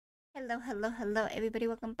Hello, hello, hello, everybody.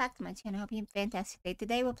 Welcome back to my channel. Hope you have a fantastic day.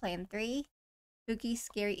 Today we're playing 3 spooky,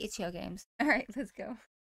 scary itch.io games. Alright, let's go.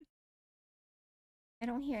 I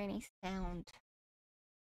don't hear any sound.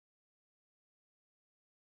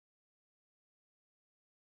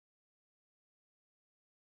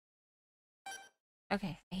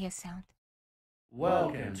 Okay, I hear sound.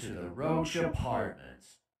 Welcome to the Roach Apartment.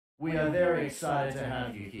 We are very excited to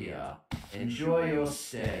have you here. Enjoy your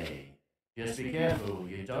stay. Just be careful,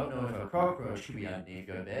 you don't know if a cockroach could be underneath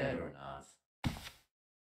your bed or not.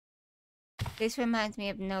 This reminds me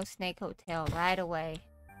of No Snake Hotel right away.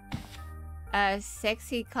 A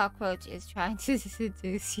sexy cockroach is trying to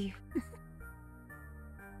seduce you.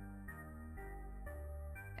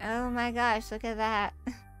 Oh my gosh, look at that.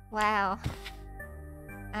 Wow.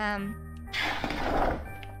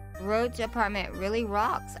 Roach Apartment really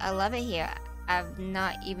rocks. I love it here. I've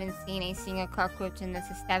not even seen a single cockroach in this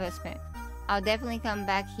establishment. I'll definitely come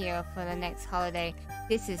back here for the next holiday.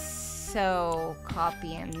 This is so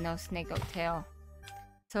copying No Snake Hotel.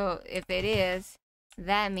 So if it is,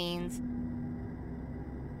 that means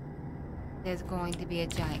there's going to be a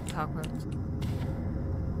giant cockroach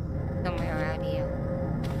somewhere around here.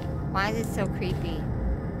 Why is it so creepy?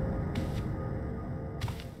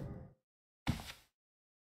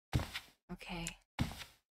 Okay.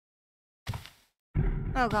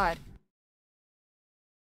 Oh god.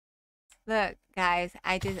 Look, guys,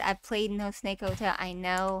 I played No Snake Hotel. I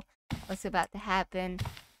know what's about to happen,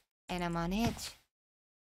 and I'm on edge.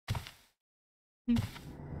 What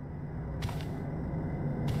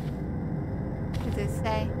does it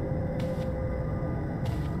say?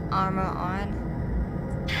 Armor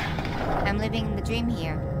on. I'm living the dream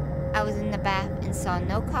here. I was in the bath and saw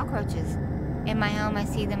no cockroaches. In my home, I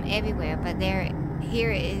see them everywhere, but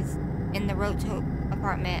here it is in the Roach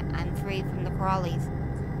Apartment. I'm free from the crawlies.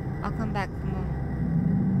 I'll come back for more.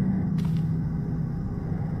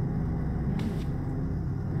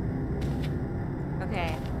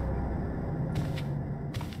 Okay.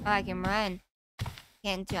 Oh, I can run.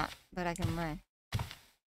 Can't jump, but I can run.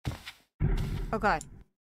 Oh god.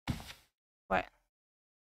 What?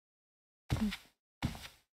 I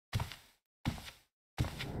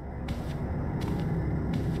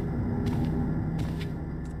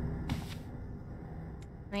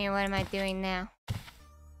mean, what am I doing now?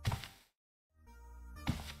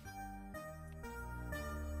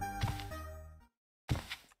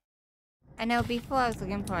 I know before I was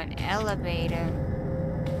looking for an elevator.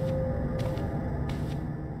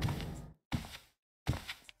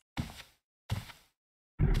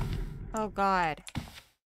 Oh god.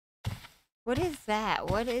 What is that?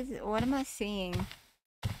 What am I seeing?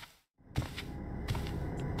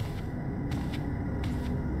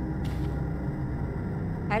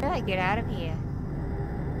 How do I get out of here?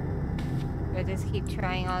 Do I just keep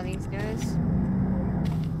trying all these doors?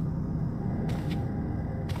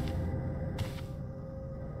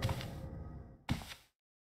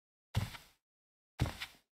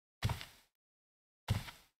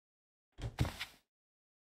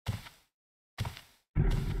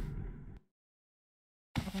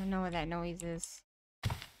 I don't know what that noise is.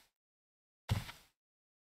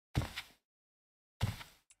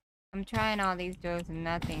 I'm trying all these doors and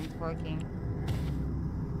nothing's working.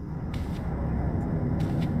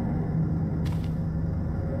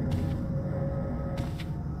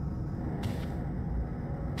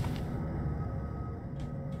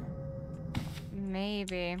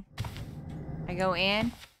 Maybe. I go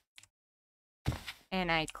in and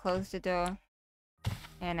I close the door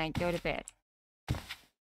and I go to bed.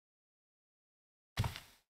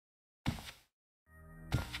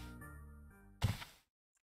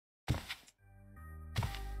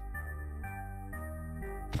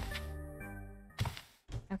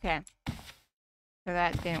 Okay. So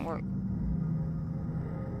that didn't work.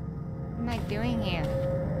 What am I doing here?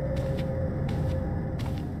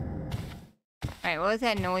 Alright, what was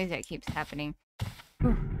that noise that keeps happening?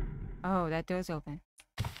 Whew. Oh, that door's open.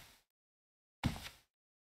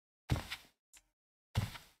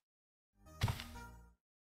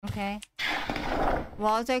 Okay.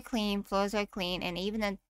 Walls are clean, floors are clean, and even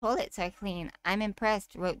the toilets are clean. I'm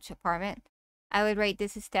impressed, Roach Apartment. I would rate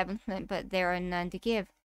this establishment, but there are none to give.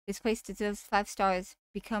 This place deserves 5 stars.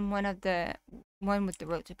 Become one with the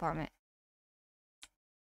Roach Apartment.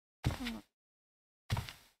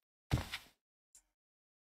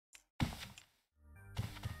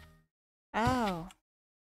 Oh.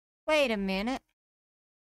 Wait a minute.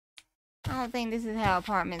 I don't think this is how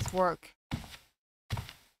apartments work.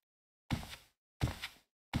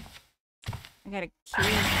 I got a key.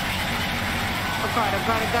 Oh god, oh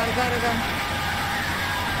god, oh god, oh god, oh god.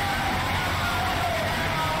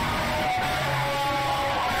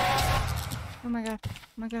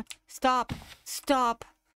 my god. Stop. Stop.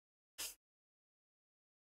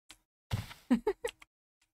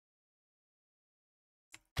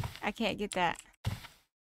 I can't get that.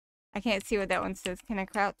 I can't see what that one says. Can I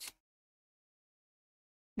crouch?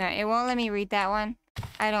 No, it won't let me read that one.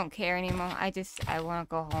 I don't care anymore. I want to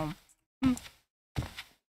go home.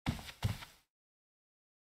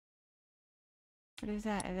 What is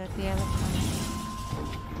that? Is that the other one?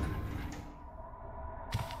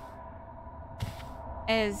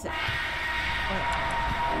 Is... What?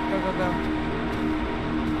 Go, go, go.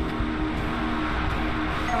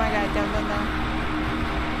 Oh my god, don't, don't, don't.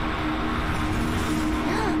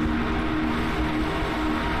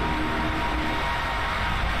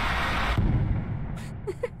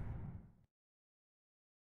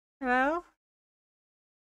 Hello?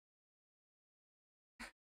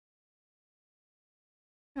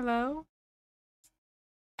 Hello?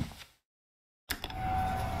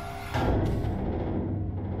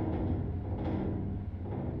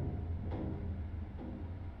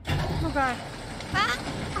 Oh god. Ah!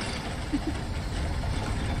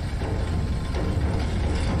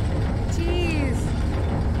 Jeez.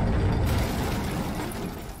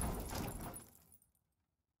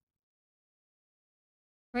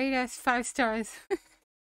 Rate us 5 stars.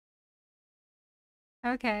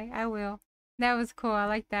 Okay, I will. That was cool. I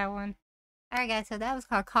like that one. Alright guys, so that was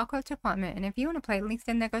called Roach Apartment. And if you want to play, links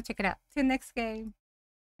in there, go check it out. See you next game.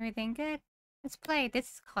 Everything good? Let's play. This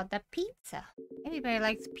is called the pizza. Everybody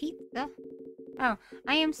likes pizza. Oh,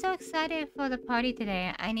 I am so excited for the party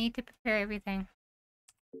today. I need to prepare everything.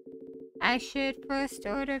 I should first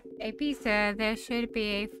order a pizza. There should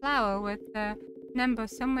be a flower with the number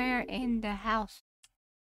somewhere in the house.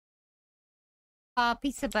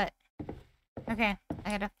 Pizza butt. Okay,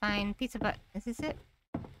 I gotta find pizza butt. Is this it?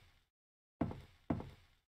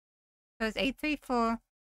 So it's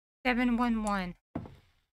 834-711.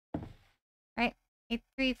 Right?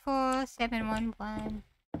 834-711.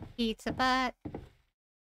 Pizza butt.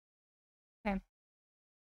 Okay.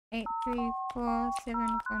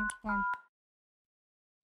 834-711.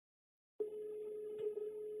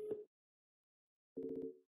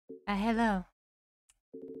 Hello.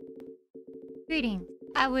 Greetings.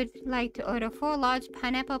 I would like to order 4 large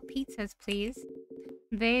pineapple pizzas, please.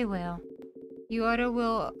 Very well. Your order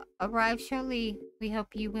will arrive shortly. We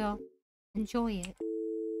hope you will enjoy it.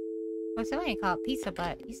 Well, somebody called pizza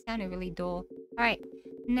butt. You sounded really dull. Alright.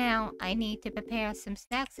 Now, I need to prepare some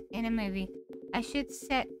snacks and a movie. I should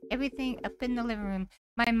set everything up in the living room.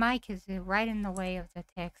 My mic is right in the way of the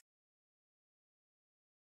text.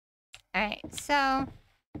 Alright, so...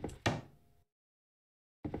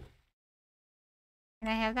 Can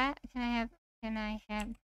I have that? Can I have...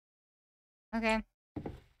 Okay.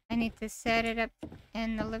 I need to set it up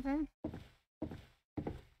in the living room.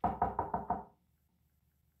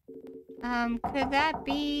 Could that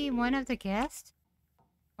be one of the guests?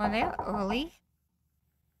 Well, they're early.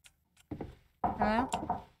 Hello?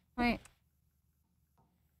 Wait.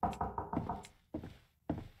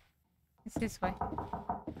 It's this way.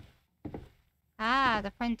 Ah, the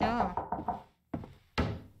front door.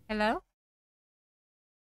 Hello?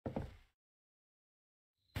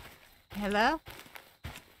 Hello?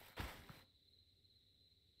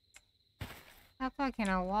 How far can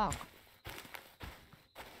I walk?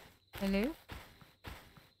 Hello?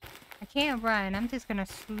 I can't run. I'm just gonna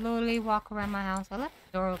slowly walk around my house. I left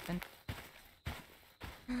the door open.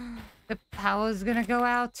 The power's gonna go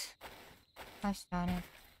out. Gosh darn it.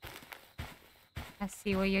 I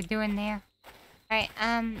see what you're doing there. Alright,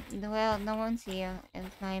 well, no one's here.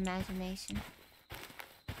 It's my imagination.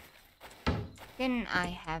 Didn't I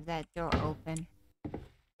have that door open?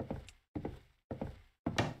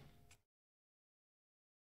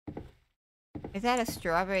 Is that a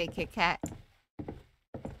strawberry Kit Kat?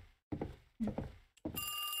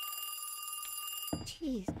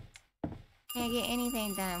 Jeez. Can't get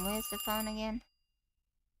anything done. Where's the phone again?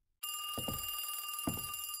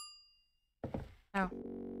 Oh.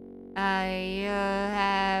 You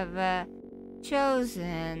have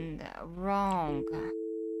chosen wrong.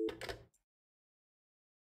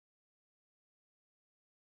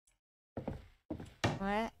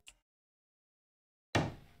 What?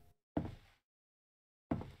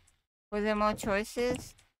 Were there more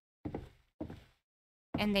choices?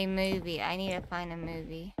 And a movie. I need to find a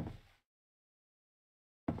movie.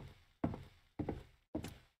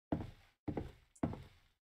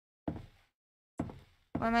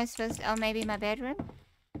 What am I supposed to... Oh, maybe my bedroom?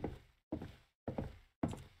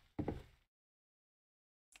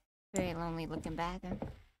 Very lonely looking bathroom.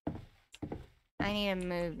 I need a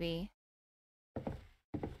movie.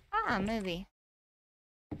 Ah, a movie.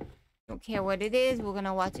 Don't care what it is, we're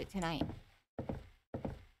gonna watch it tonight.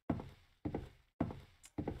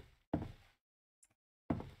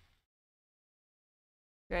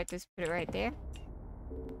 Do I just put it right there?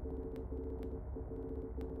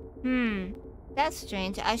 That's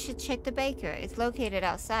strange. I should check the baker. It's located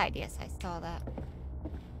outside. Yes, I saw that.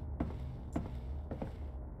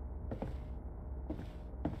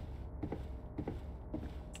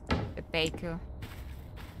 The baker.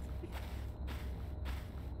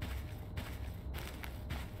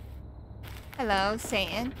 Hello,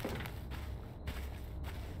 Satan.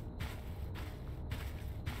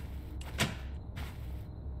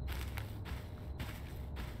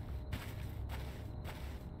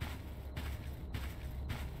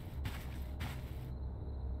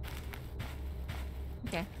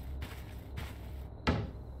 Okay.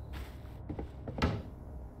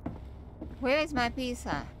 Where is my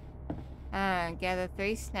pizza? Gather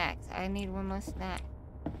 3 snacks. I need one more snack.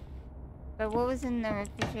 But what was in the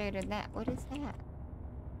refrigerator? What is that?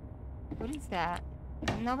 What is that?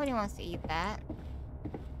 Nobody wants to eat that.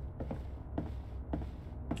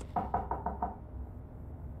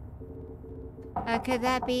 Could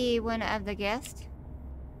that be one of the guests?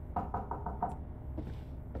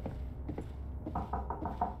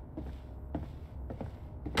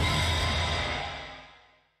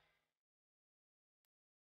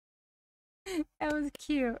 That was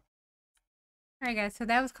cute. Alright guys, so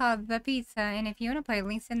that was called The Pizza, and if you want to play,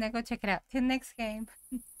 links in there, go check it out. Till next game.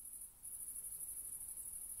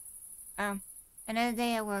 Another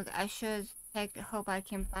day at work. I should hope I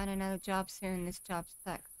can find another job soon. This job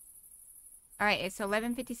sucks. Alright, it's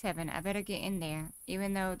 11:57. I better get in there.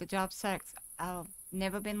 Even though the job sucks, I've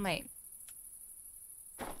never been late.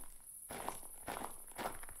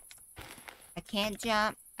 I can't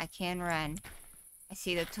jump. I can run. I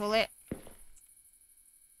see the toilet.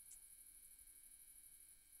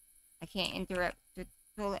 I can't interrupt the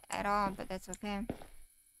toilet at all, but that's okay.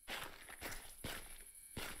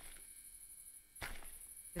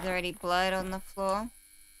 There's already blood on the floor.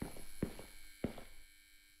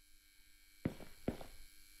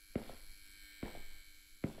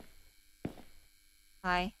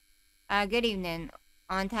 Hi. Good evening.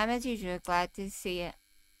 On time as usual. Glad to see it.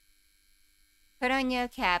 Put on your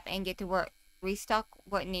cap and get to work. Restock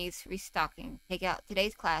what needs restocking. Take out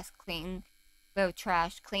today's class. Clean the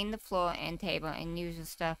trash. Clean the floor and table and usual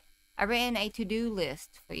stuff. I've written a to-do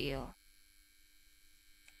list for you.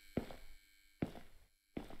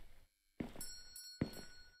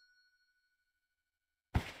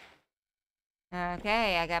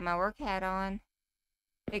 Okay, I got my work hat on.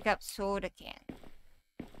 Pick up soda can.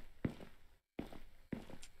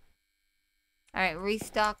 Alright,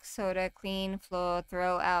 restock soda, clean floor,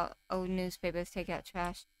 throw out old newspapers, take out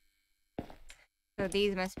trash. So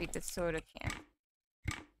these must be the soda can.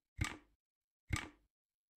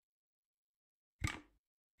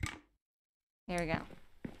 Here we go.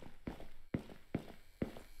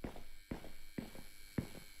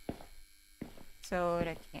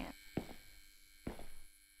 Soda can.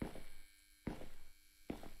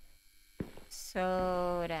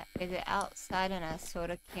 Soda. Is it outside in a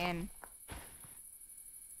soda can?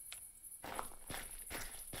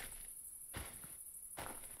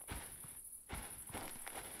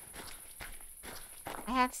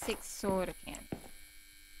 I have 6 soda cans.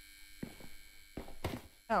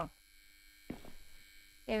 Oh.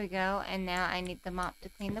 There we go. And now I need the mop to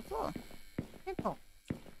clean the floor. Simple.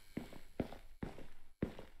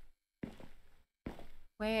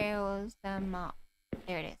 Where was the mop?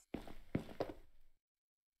 There it is.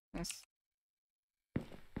 Yes.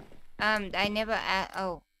 I never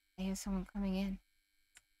oh, I hear someone coming in.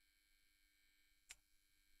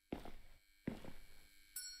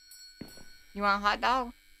 You want a hot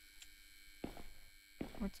dog?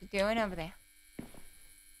 What you doing over there?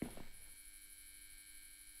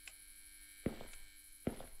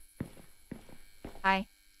 Hi.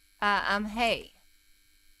 Hey.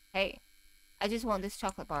 Hey. I just want this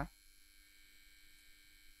chocolate bar.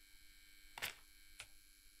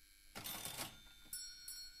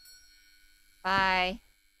 Bye.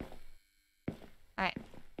 Alright.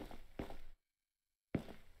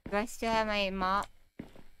 Do I still have my mop?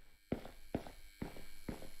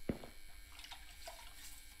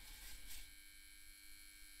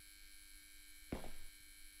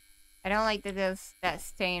 I don't like that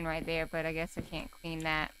stain right there, but I guess I can't clean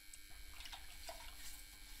that.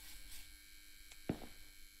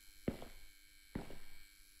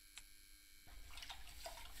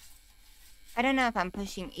 I don't know if I'm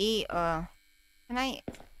pushing E or... Can I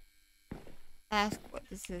ask what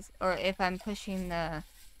this is? Or if I'm pushing the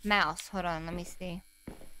mouse. Hold on, let me see.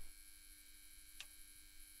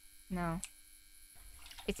 No.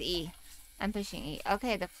 It's E. I'm pushing E.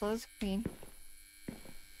 Okay, the floor's clean.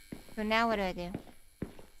 So now what do I do?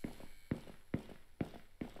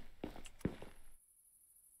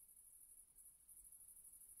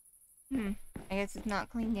 I guess it's not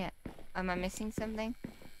clean yet. Am I missing something?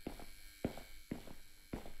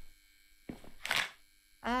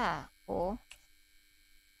 Ah, cool.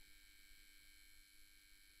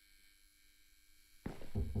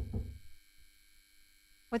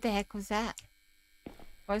 What the heck was that?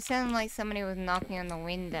 Well, it sounded like somebody was knocking on the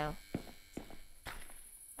window.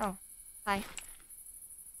 Oh, hi.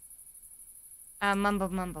 Mumble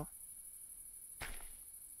mumble.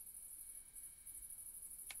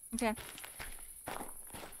 Okay.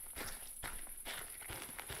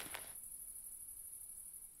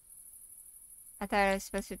 I thought I was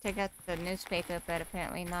supposed to take out the newspaper, but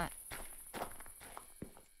apparently not.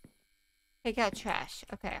 Take out trash.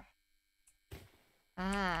 Okay.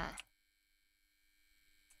 Ah.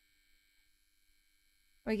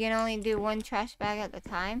 We can only do one trash bag at a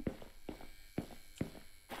time?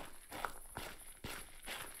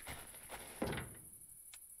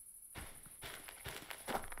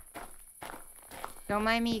 Don't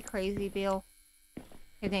mind me, Crazy Bill.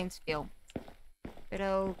 His name's Bill. Good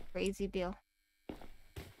old Crazy Bill.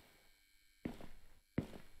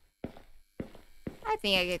 I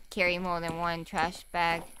think I could carry more than one trash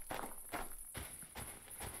bag.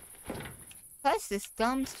 Plus, this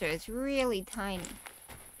dumpster is really tiny.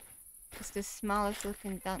 It's the smallest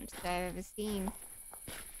looking dumpster I've ever seen.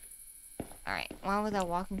 Alright, why was I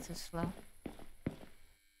walking so slow?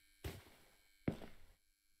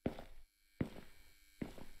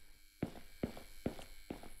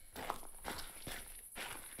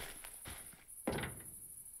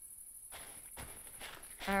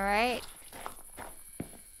 Alright.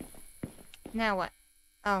 Now what?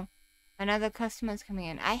 Oh, another customer's coming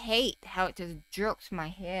in. I hate how it just jerks my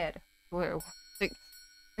head. Whoa. Like,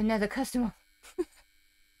 another customer.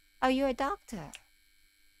 Oh, you're a doctor.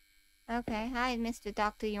 Okay, hi, Mr.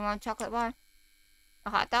 Doctor. You want a chocolate bar? A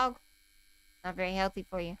hot dog? Not very healthy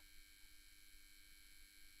for you.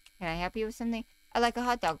 Can I help you with something? I'd like a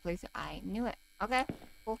hot dog, please. I knew it. Okay,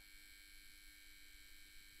 cool.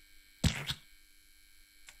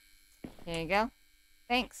 Here you go.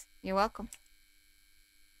 Thanks. You're welcome.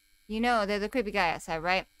 You know, there's a creepy guy outside,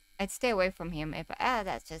 right? I'd stay away from him if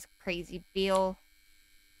that's just Crazy Bill.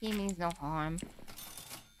 He means no harm.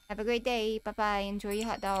 Have a great day. Bye-bye. Enjoy your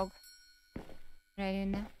hot dog. What do I do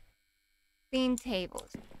now? Clean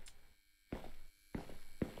tables.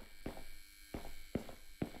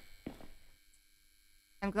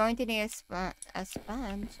 I'm going to need a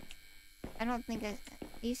sponge. I don't think are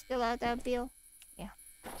you still out there, Bill? Yeah.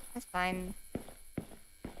 That's fine.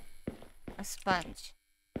 A sponge.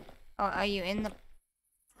 Oh, are you in the...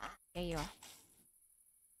 Ah, there you are.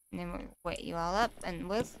 And then we'll wet you all up. And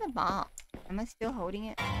where's the mop? Am I still holding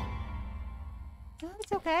it? No,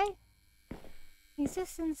 it's okay. He's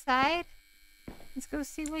just inside. Let's go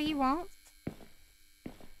see what he wants.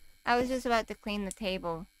 I was just about to clean the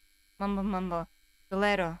table. Mumble mumble. The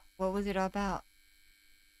letter. What was it all about?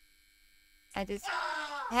 I just...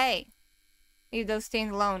 Hey! Leave those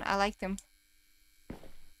stains alone. I like them.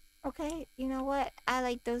 Okay, you know what? I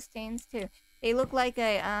like those stains too. They look like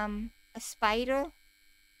a spider.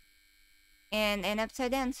 And an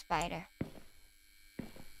upside down spider.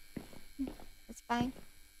 That's fine.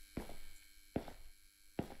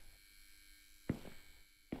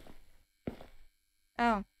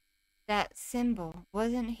 Oh, that symbol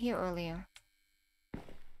wasn't here earlier.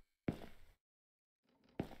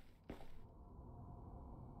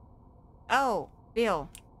 Oh, Bill.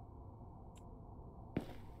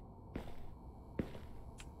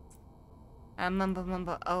 Mumble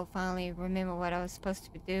mumble. Oh, finally remember what I was supposed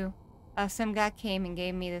to do. Some guy came and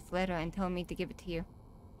gave me this letter and told me to give it to you.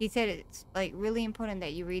 He said it's, like, really important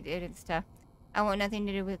that you read it and stuff. I want nothing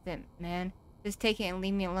to do with it, man. Just take it and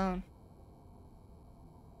leave me alone.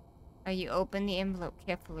 You open the envelope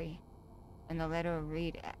carefully, and the letter will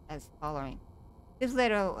read as following. This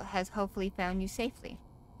letter has hopefully found you safely.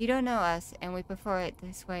 You don't know us, and we prefer it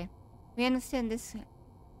this way. We understand this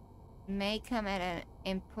may come at an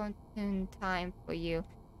important time for you,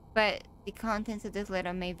 but the contents of this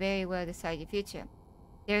letter may very well decide your future.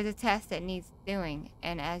 There is a task that needs doing,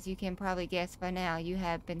 and as you can probably guess by now, you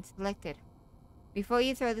have been selected. Before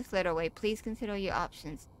you throw this letter away, please consider your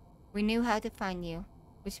options. We knew how to find you,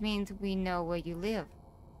 which means we know where you live.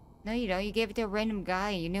 No, you don't. You gave it to a random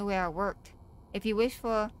guy and you knew where I worked. If you wish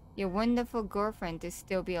for your wonderful girlfriend to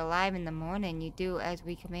still be alive in the morning, you do as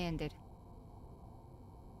we commanded.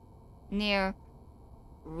 Near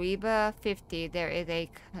Reba 50, there is a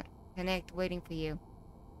Connect waiting for you.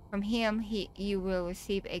 From him, you will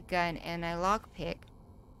receive a gun and a lockpick.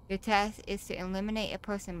 Your task is to eliminate a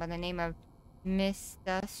person by the name of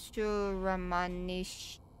Mr.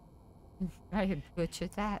 Suramanish. I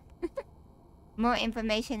butchered that. More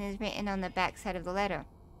information is written on the back side of the letter.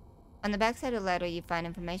 On the back side of the letter, you find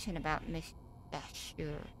information about Mr.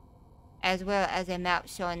 Shur, as well as a map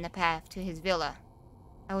showing the path to his villa.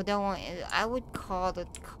 I would call the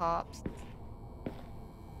cops.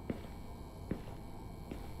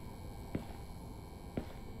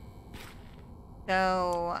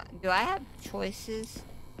 So, do I have choices?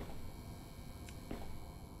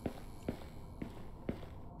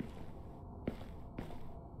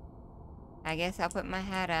 I guess I'll put my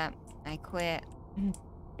hat up. I quit.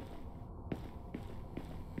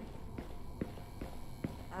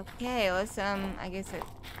 Okay, let's, I guess I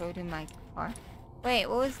go to my car. Wait,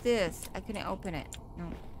 what was this? I couldn't open it.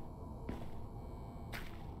 No.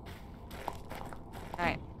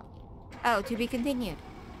 Alright. Oh, to be continued.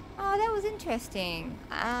 Oh, that was interesting.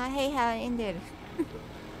 Hey, how it ended.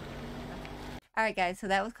 Alright guys, so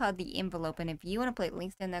that was called The Envelope, and if you want to play,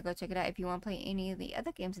 links down there, go check it out. If you want to play any of the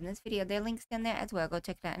other games in this video, there are links down there as well, go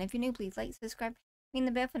check it out. And if you're new, please like, subscribe, ring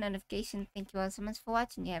the bell for notifications. Thank you all so much for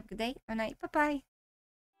watching. You have a good day or night. Bye-bye.